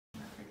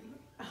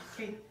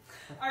Okay.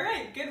 All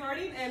right. Good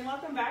morning and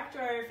welcome back to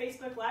our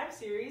Facebook Live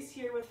series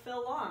here with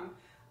Phil Long.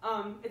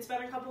 It's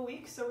been a couple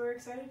weeks, so we're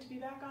excited to be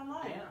back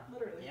online. Yeah,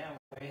 literally. Yeah,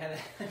 we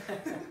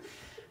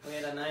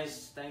had a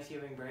nice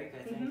Thanksgiving break.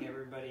 I think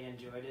everybody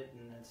enjoyed it,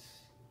 and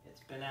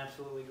it's been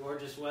absolutely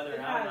gorgeous weather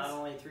out, not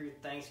only through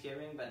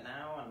Thanksgiving but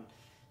now, and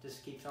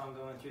just keeps on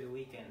going through the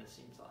weekend. It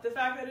seems like the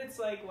fact that it's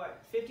like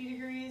 50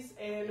 degrees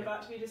and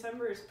about to be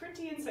December is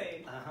pretty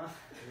insane.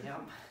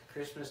 Yep.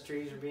 Christmas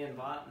trees are being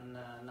bought and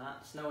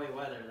not snowy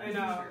weather. That's I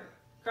know. for sure.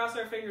 Cross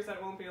our fingers that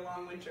it won't be a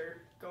long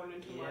winter going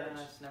into March.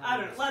 Never I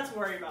don't know. Let's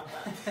worry about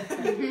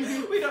that.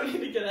 We don't need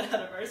to get ahead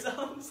of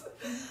ourselves.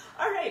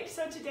 All right.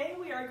 So today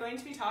we are going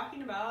to be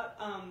talking about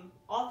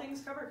all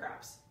things cover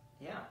crops.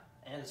 Yeah,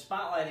 and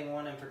spotlighting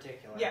one in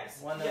particular. Yes.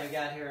 One that we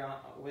got here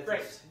with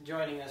us,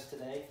 joining us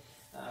today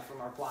from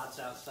our plots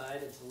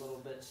outside. It's a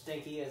little bit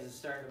stinky as it's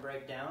starting to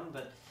break down,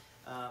 but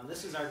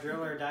this is our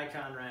driller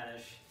Diakon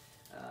Radish.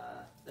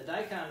 The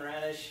Diakon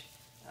Radish,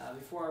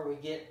 before we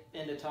get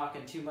into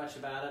talking too much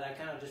about it, I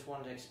kind of just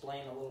wanted to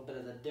explain a little bit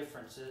of the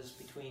differences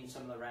between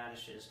some of the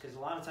radishes, because a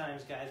lot of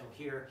times guys will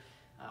hear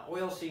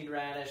oilseed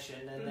radish,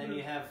 and then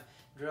you have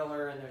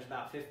driller, and there's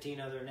about 15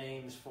 other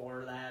names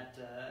for that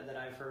that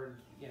I've heard,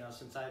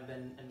 since I've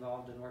been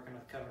involved in working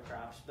with cover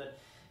crops. But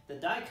the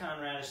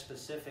Diakon radish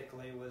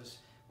specifically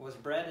was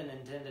bred and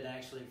intended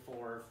actually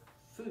for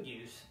food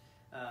use,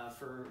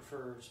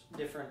 for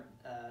different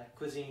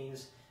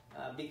cuisines,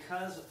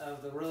 because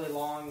of the really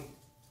long,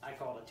 I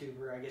call it a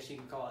tuber, I guess you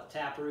can call it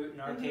taproot. In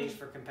our case,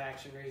 for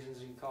compaction reasons,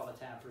 you can call it a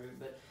taproot.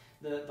 But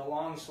the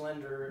long,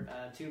 slender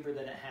tuber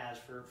that it has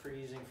for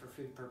using for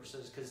food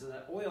purposes, because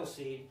the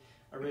oilseed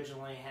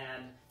originally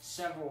had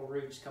several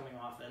roots coming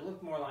off it. It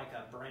looked more like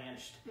a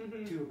branched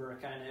tuber,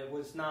 kind of. It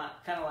was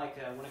not, kind of like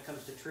when it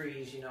comes to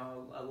trees,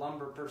 a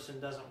lumber person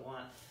doesn't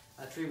want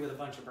a tree with a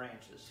bunch of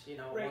branches.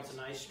 Wants a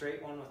nice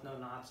straight one with no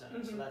knots in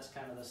it. So that's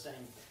kind of the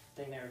same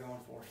thing they were going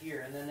for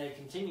here. And then they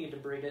continued to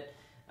breed it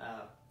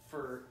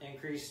for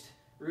increased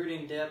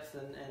rooting depth,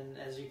 and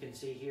as you can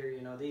see here,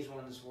 these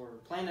ones were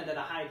planted at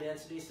a high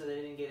density, so they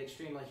didn't get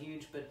extremely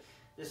huge, but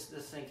this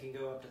thing can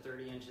go up to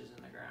 30 inches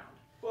in the ground.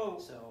 Whoa,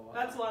 so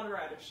that's a lot of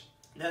radish.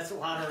 That's a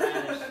lot of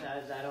radish.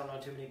 I don't know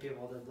too many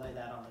people that lay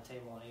that on the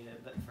table and eat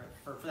it, but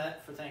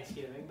for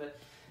Thanksgiving, but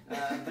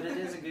it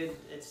is a good,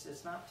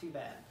 it's not too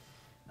bad.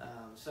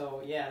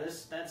 So yeah,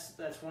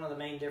 that's one of the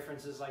main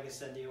differences. Like I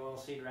said, the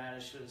oilseed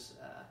radish was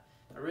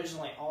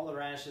originally, all the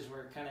radishes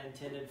were kind of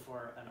intended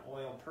for an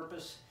oil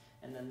purpose,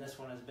 and then this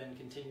one has been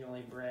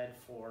continually bred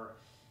for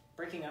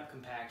breaking up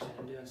compaction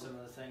and doing some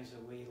of the things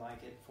that we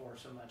like it for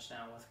so much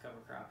now with cover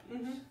crop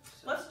use.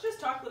 So, let's just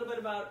talk a little bit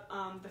about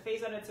the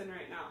phase that it's in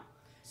right now.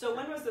 So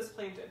when was this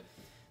planted?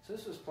 So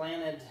this was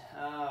planted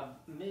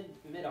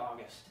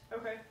mid-August.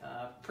 Okay.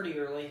 Pretty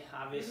early.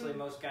 Obviously,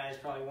 most guys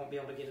probably won't be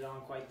able to get it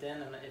on quite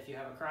then, and if you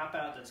have a crop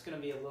out, that's going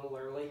to be a little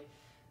early.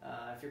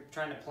 If you're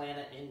trying to plant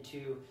it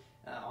into,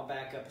 I'll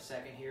back up a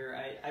second here.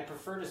 I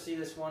prefer to see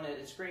this one.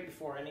 It's great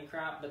before any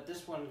crop, but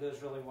this one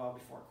goes really well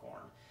before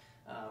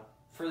corn.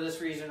 For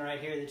this reason right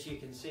here that you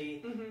can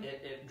see,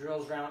 it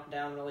drills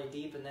down really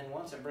deep, and then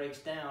once it breaks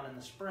down in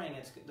the spring,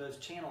 those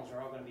channels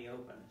are all going to be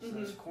open. So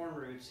those corn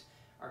roots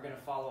are going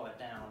to follow it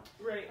down.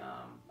 Right.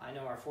 I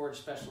know our forage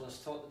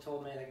specialist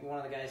told me that one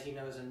of the guys he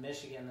knows in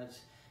Michigan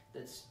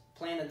that's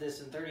planted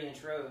this in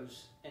 30-inch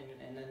rows, and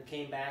then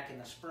came back in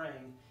the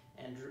spring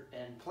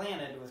and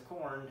planted with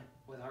corn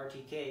with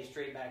RTK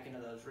straight back into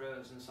those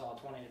rows, and saw a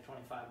 20 to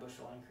 25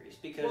 bushel increase,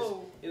 because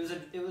it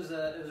was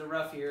a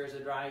rough year, it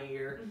was a dry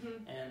year,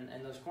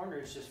 and those corn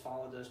roots just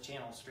followed those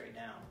channels straight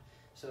down.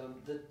 So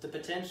the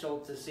potential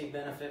to see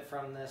benefit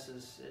from this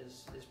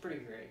is pretty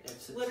great.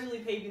 It's literally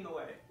paving the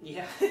way.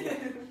 Yeah.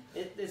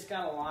 It's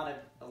got a lot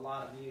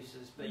of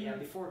uses, but yeah,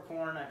 before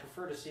corn, I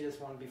prefer to see this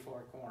one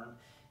before corn.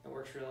 It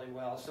works really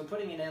well. So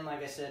putting it in,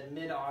 like I said,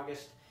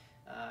 mid-August.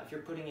 If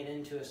you're putting it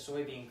into a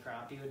soybean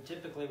crop, you would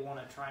typically want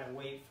to try to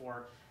wait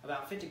for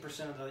about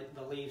 50% of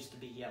the leaves to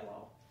be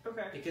yellow.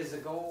 Okay. Because the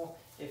goal,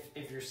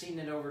 if you're seeding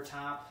it over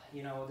top,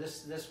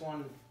 this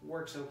one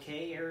works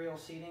okay, aerial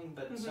seeding,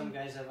 but some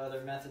guys have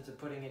other methods of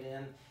putting it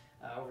in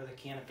over the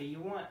canopy.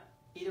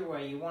 Either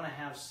way, you want to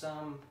have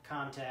some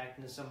contact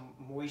and some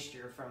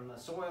moisture from the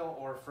soil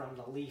or from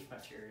the leaf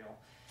material.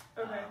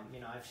 Okay.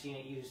 I've seen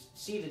it used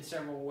seeded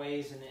several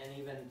ways, and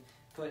even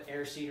put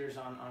air seeders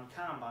on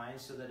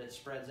combines so that it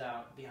spreads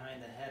out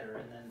behind the header,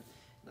 and then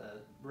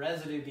the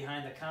residue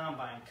behind the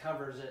combine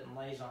covers it and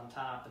lays on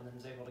top, and then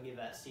is able to give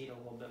that seed a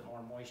little bit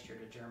more moisture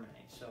to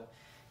germinate. So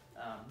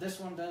this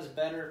one does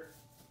better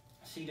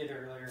seeded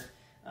earlier,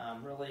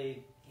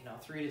 really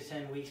 3 to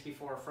 10 weeks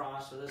before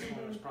frost. So this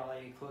one was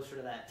probably closer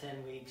to that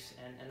 10 weeks,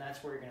 and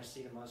that's where you're going to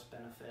see the most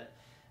benefit.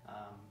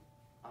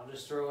 I'll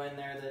just throw in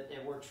there that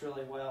it works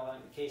really well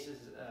in cases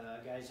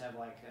guys have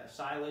like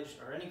silage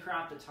or any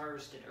crop that's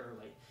harvested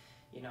early.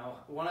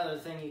 One other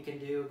thing you can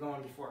do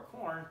going before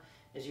corn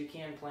is you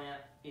can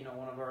plant,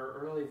 one of our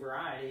early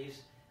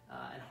varieties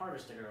and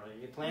harvest it early.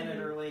 You plant it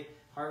early,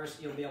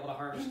 you'll be able to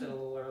harvest it a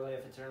little early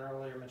if it's an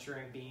earlier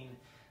maturing bean.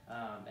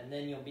 and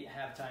then you'll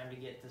have time to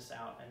get this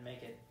out and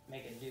make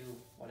it do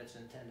what it's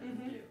intended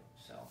to do.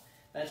 So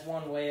that's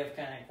one way of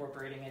kind of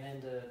incorporating it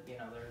into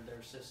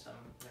their system,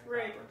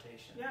 their crop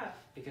rotation. Yeah.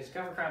 Because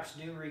cover crops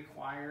do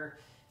require.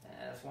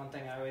 That's one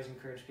thing I always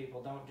encourage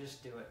people: don't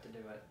just do it to do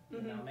it.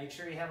 You know, make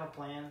sure you have a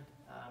plan.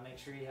 Make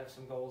sure you have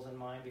some goals in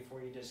mind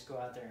before you just go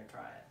out there and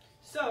try it.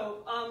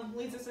 So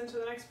leads us into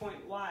the next point.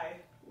 Why?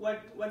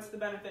 What's the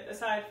benefit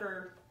aside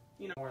for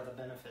more of the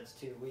benefits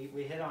too?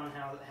 We hit on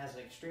how it has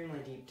an extremely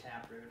deep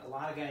taproot. A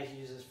lot of guys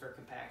use this for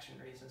compaction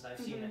reasons. I've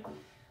seen it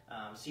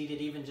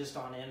seeded even just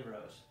on end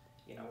rows.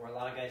 Where a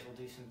lot of guys will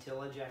do some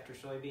tillage after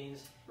soybeans.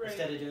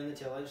 Instead of doing the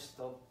tillage,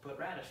 they'll put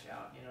radish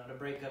out, to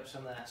break up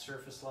some of that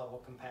surface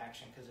level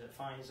compaction, because it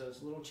finds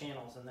those little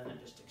channels and then it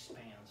just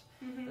expands.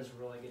 Does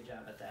a really good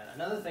job at that.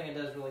 Another thing it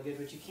does really good,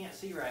 which you can't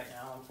see right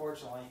now,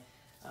 unfortunately,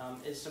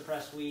 is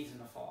suppress weeds in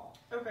the fall.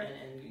 Okay.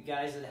 And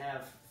guys that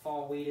have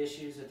fall weed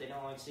issues that they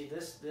don't like to see,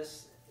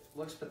 this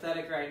looks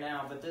pathetic right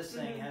now, but this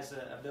thing has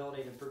the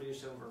ability to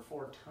produce over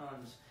 4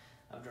 tons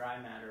of dry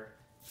matter,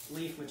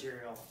 leaf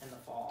material in the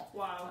fall.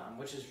 Wow.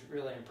 Which is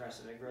really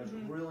impressive. It grows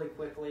really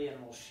quickly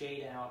and will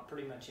shade out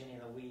pretty much any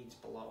of the weeds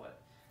below it.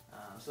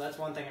 So that's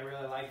one thing I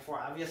really like for.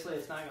 Obviously,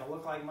 it's not going to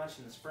look like much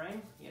in the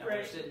spring.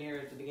 We're sitting here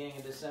at the beginning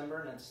of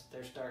December and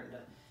they're starting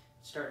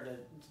to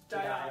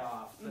die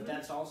off. But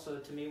that's also,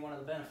 to me, one of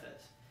the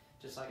benefits.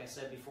 Just like I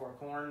said before,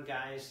 corn,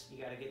 guys,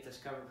 you got to get this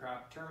cover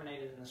crop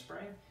terminated in the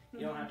spring.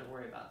 You don't have to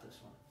worry about this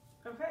one.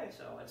 Okay.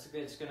 So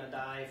it's going to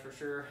die for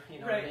sure.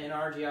 In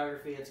our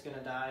geography, it's going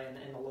to die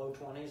in the low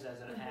 20s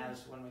as it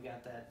has when we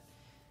got that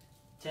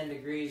 10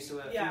 degrees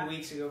a few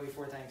weeks ago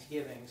before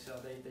Thanksgiving. So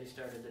they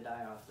started to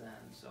die off then.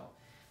 So,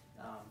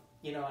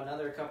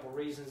 another couple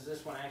reasons.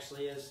 This one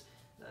actually is,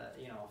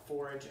 a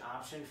forage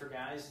option for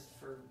guys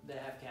that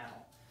have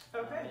cattle.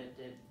 Okay.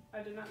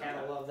 I did not know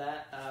cattle that. love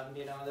that.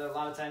 There are a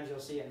lot of times you'll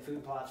see in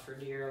food plots for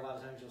deer. A lot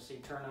of times you'll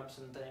see turnips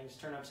and things.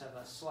 Turnips have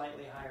a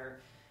slightly higher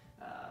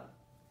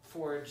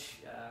forage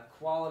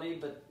quality,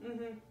 but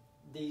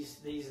these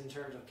in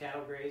terms of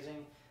cattle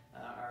grazing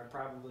are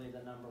probably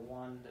the number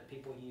one that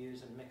people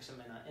use and mix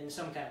them in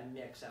some kind of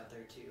mix out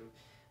there too.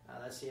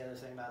 That's the other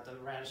thing about the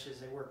radishes;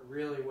 they work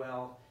really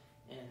well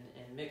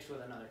in mixed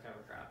with another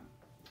cover crop.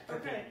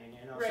 Okay.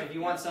 So if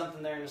you want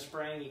something there in the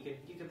spring, you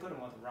could put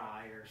them with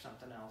rye or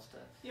something else to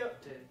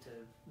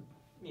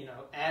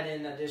add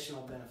in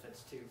additional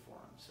benefits too for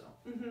them. So.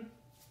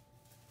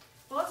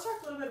 Well, let's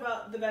talk a little bit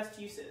about the best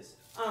uses.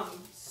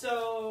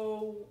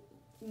 So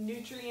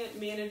nutrient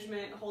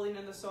management, holding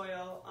in the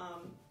soil.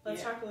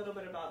 Let's talk a little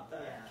bit about the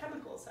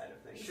chemical side of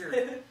things. Sure.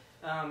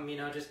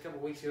 Just a couple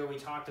weeks ago we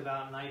talked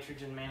about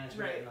nitrogen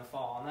management in the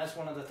fall, and that's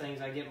one of the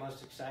things I get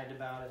most excited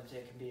about.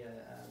 It can be a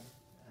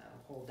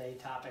whole day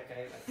topic,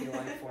 I feel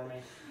like, for me.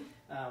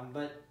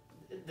 But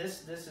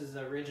this is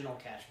the original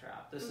cash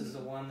crop. This is the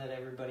one that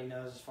everybody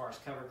knows as far as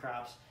cover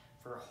crops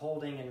for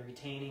holding and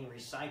retaining,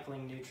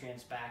 recycling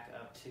nutrients back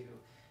up to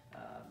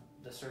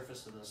the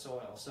surface of the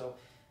soil. So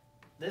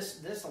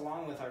this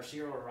along with our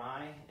cereal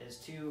rye is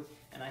two,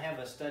 and I have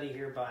a study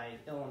here by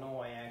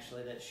Illinois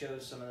actually that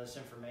shows some of this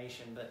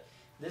information, but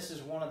this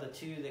is one of the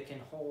two that can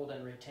hold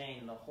and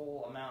retain the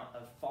whole amount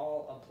of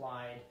fall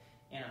applied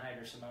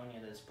anhydrous ammonia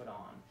that's put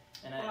on.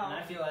 And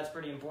I feel that's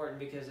pretty important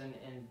because in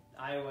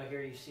Iowa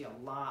here you see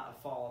a lot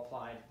of fall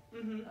applied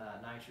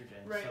nitrogen.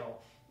 Right. So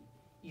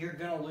you're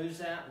going to lose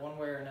that one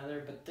way or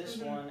another, but this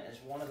one is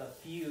one of the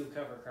few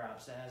cover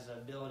crops that has the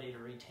ability to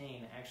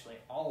retain actually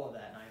all of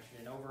that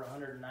nitrogen, over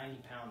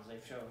 190 pounds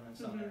they've shown in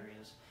some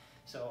areas.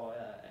 So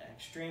an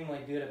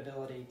extremely good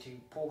ability to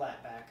pull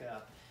that back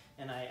up.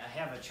 And I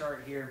have a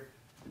chart here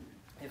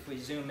if we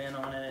zoom in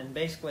on it, and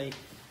basically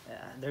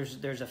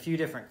there's a few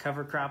different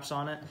cover crops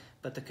on it,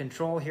 but the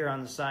control here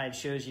on the side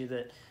shows you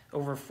that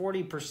over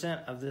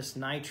 40% of this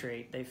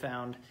nitrate they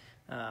found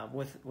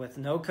with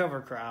no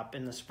cover crop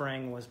in the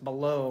spring was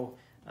below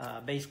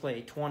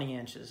basically 20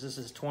 inches. This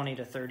is 20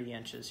 to 30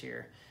 inches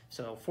here.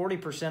 So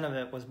 40% of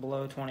it was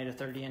below 20 to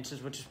 30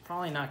 inches, which is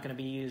probably not going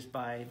to be used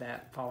by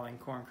that following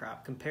corn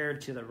crop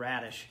compared to the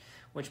radish,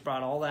 which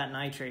brought all that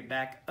nitrate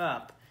back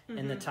up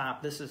in the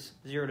top. This is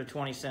 0 to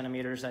 20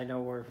 centimeters. I know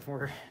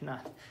we're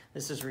not,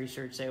 this is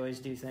research. They always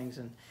do things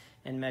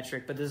in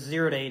metric, but this is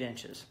 0 to 8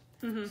 inches.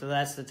 So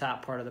that's the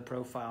top part of the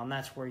profile, and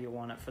that's where you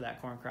want it for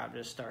that corn crop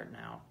just starting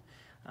out.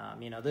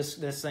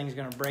 This thing's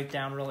going to break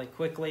down really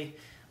quickly,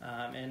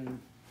 and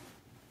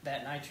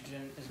that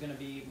nitrogen is going to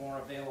be more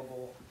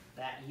available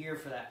that year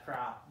for that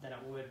crop than it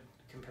would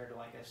compared to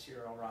like a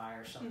cereal rye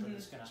or something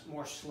that's going to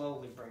more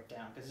slowly break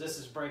down, because this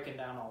is breaking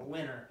down all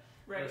winter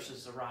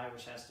versus the rye,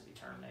 which has to be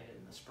terminated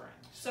in the spring.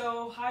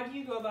 So how do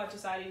you go about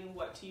deciding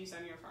what to use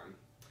on your farm?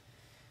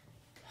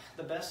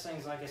 The best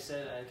things, like I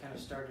said, I kind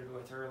of started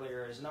with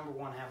earlier, is number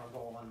one, have a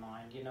goal in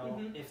mind.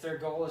 If their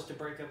goal is to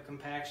break up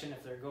compaction,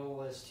 if their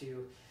goal is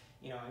to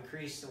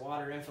increase the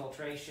water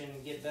infiltration,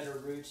 get better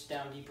roots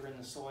down deeper in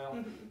the soil,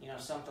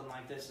 something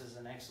like this is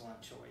an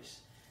excellent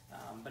choice.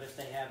 But if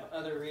they have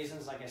other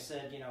reasons, like I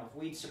said, if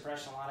weed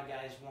suppression, a lot of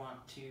guys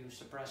want to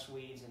suppress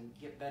weeds and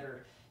get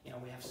better you know,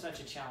 we have such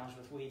a challenge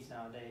with weeds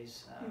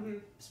nowadays,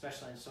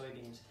 especially in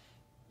soybeans.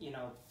 You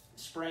know,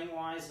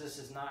 spraying-wise, this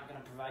is not going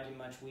to provide you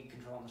much weed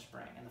control in the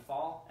spring. In the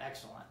fall,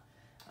 excellent.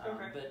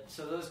 But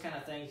so those kind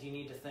of things you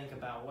need to think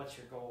about. What's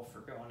your goal for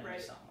going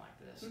into something like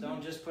this?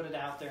 Don't just put it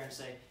out there and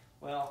say,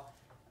 well,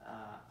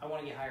 I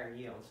want to get higher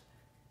yields,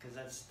 because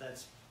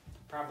that's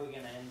probably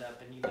going to end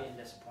up in you being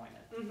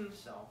disappointed.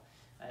 So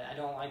I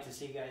don't like to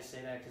see guys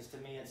say that, because to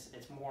me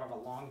it's more of a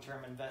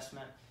long-term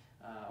investment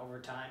over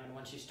time. And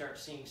once you start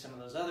seeing some of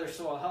those other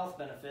soil health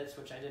benefits,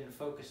 which I didn't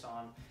focus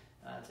on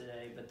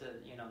today, but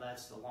you know,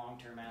 that's the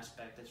long-term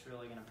aspect that's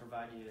really going to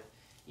provide you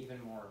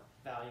even more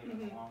value in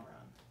the long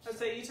run. I'd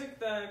say you took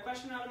the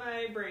question out of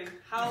my brain.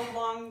 How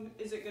long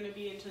is it going to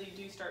be until you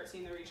do start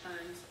seeing the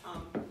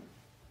returns?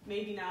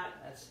 Maybe not.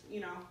 That's, you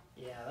know.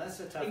 Yeah, that's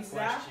a tough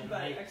question.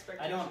 But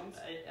expectations.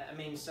 I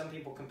mean, some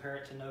people compare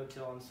it to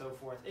no-till and so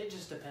forth. It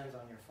just depends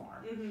on your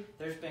farm.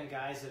 There's been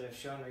guys that have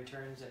shown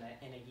returns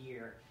in a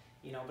year,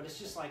 you know. But it's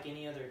just like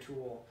any other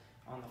tool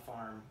on the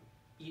farm.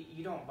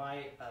 You don't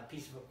buy a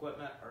piece of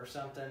equipment or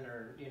something,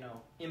 or, you know,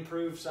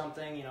 improve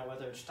something, you know,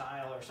 whether it's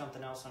tile or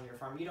something else on your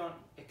farm. You don't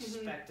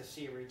expect to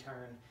see a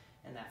return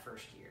in that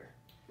first year.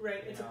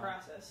 Right, it's a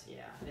process.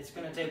 Yeah, it's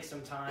going to take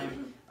some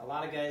time. A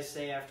lot of guys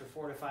say after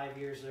 4 to 5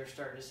 years they're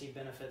starting to see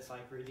benefits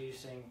like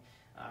reducing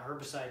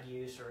herbicide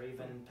use, or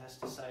even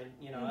pesticide,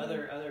 you know,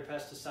 other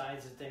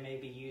pesticides that they may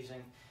be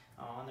using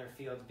on their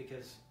fields,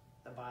 because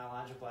the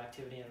biological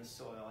activity in the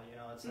soil, you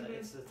know,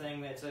 it's the thing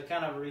that's a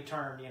kind of a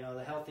return. You know,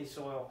 the healthy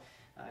soil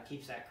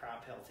keeps that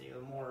crop healthy.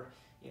 The more,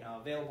 you know,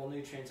 available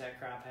nutrients that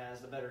crop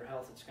has, the better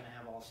health it's going to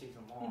have all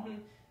season long.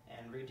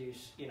 And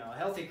reduce, you know, a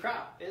healthy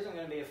crop isn't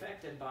going to be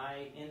affected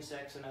by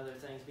insects and other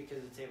things, because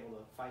it's able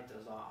to fight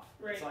those off.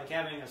 Right. It's like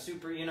having a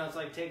super, you know, it's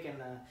like taking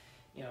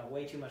you know,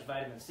 way too much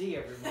vitamin C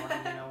every morning.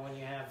 You know, when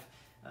you have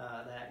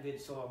that good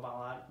soil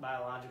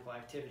biological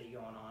activity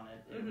going on,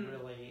 it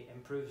really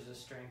improves the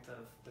strength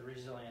of the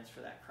resilience for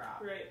that crop.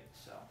 Right.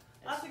 So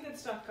lots of good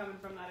stuff coming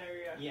from that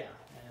area. Yeah.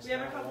 We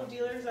have a couple of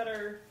dealers that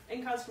are,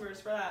 and customers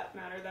for that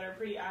matter, that are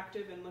pretty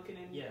active in looking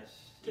into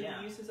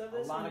the uses of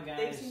this. A lot of guys,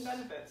 they've seen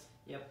benefits.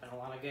 Yep, and a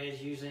lot of guys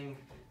using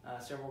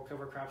several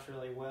cover crops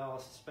really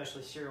well,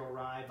 especially cereal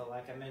rye. But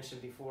like I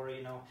mentioned before,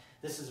 you know,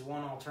 this is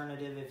one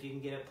alternative. If you can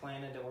get it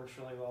planted, it works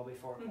really well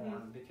before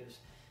corn, because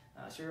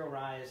cereal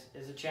rye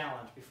is a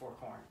challenge before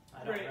corn.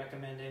 I don't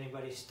recommend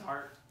anybody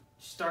start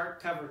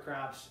cover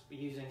crops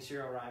using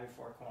cereal rye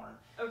before corn.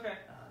 Okay.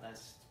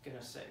 That's going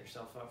to set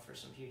yourself up for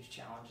some huge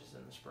challenges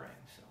in the spring.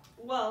 So.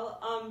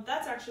 Well,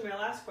 that's actually my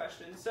last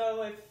question.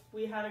 So if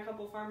we had a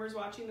couple farmers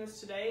watching this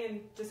today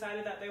and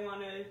decided that they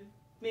want to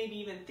maybe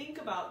even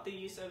think about the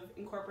use of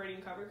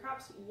incorporating cover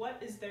crops,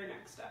 what is their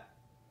next step?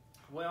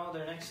 Well,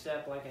 their next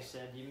step, like I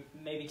said, you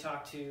maybe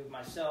talk to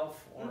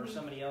myself or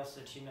somebody else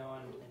that you know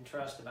and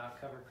trust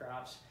about cover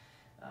crops,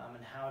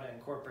 and how to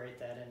incorporate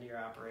that into your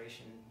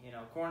operation. You know,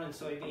 corn and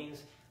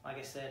soybeans, like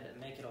I said,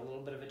 make it a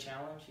little bit of a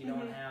challenge. You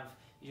don't have,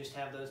 you just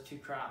have those two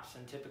crops,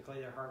 and typically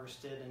they're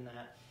harvested in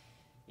that,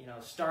 you know,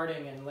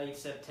 starting in late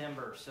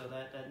September, so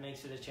that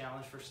makes it a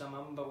challenge for some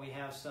of them. But we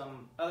have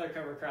some other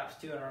cover crops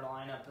too in our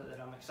lineup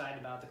that I'm excited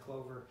about, the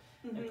clover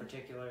in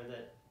particular,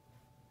 that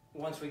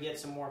once we get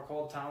some more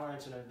cold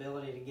tolerance and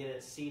ability to get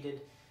it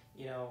seeded,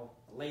 you know,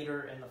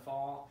 later in the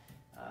fall,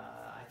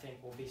 I think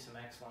will be some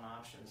excellent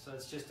options. So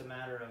it's just a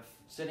matter of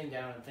sitting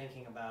down and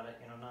thinking about it,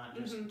 you know, not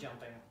just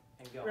jumping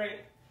and going. Right.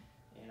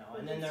 You know,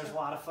 and then there's a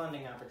lot of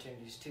funding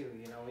opportunities too.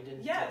 You know, we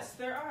didn't. Yes,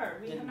 there are.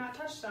 We have not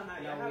touched on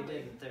that yet. No, we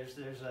didn't. There's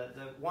the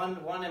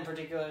one in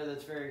particular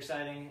that's very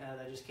exciting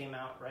that just came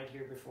out right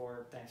here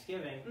before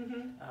Thanksgiving.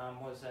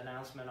 Was an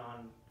announcement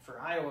for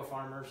Iowa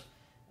farmers,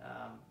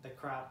 the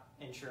crop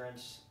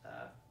insurance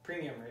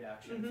premium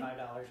reduction, $5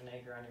 an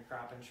acre on your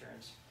crop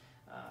insurance.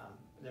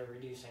 They're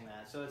reducing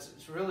that, so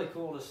it's really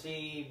cool to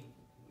see,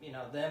 you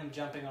know, them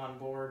jumping on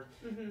board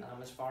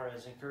as far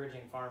as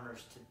encouraging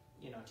farmers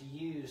to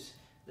use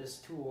this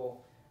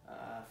tool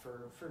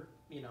for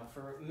you know,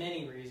 for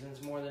many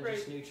reasons, more than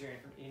just nutrient,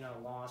 you know,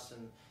 loss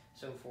and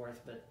so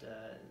forth. But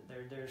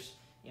there's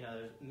you know,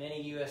 there's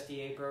many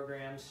USDA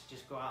programs.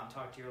 Just go out and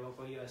talk to your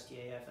local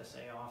USDA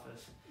FSA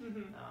office.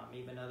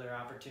 Even other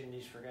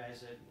opportunities for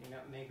guys that, you know,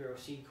 may grow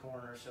seed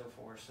corn or so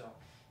forth. So,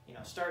 you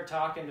know, start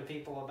talking to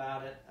people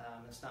about it.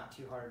 It's not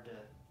too hard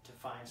to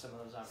find some of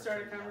those opportunities.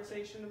 Start a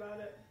conversation about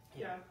it.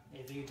 Yeah.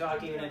 If you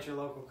talk even at your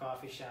local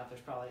coffee shop,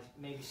 there's probably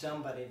maybe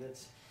somebody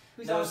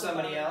who knows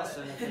somebody else,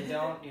 and if they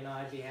don't, you know,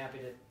 I'd be happy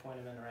to point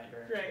them in the right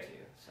direction too.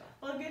 So.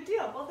 Well, good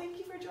deal. Well, thank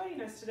you for joining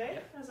us today.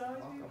 As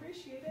always, we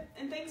appreciate it.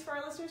 And thanks for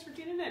our listeners for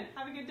tuning in.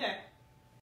 Have a good day.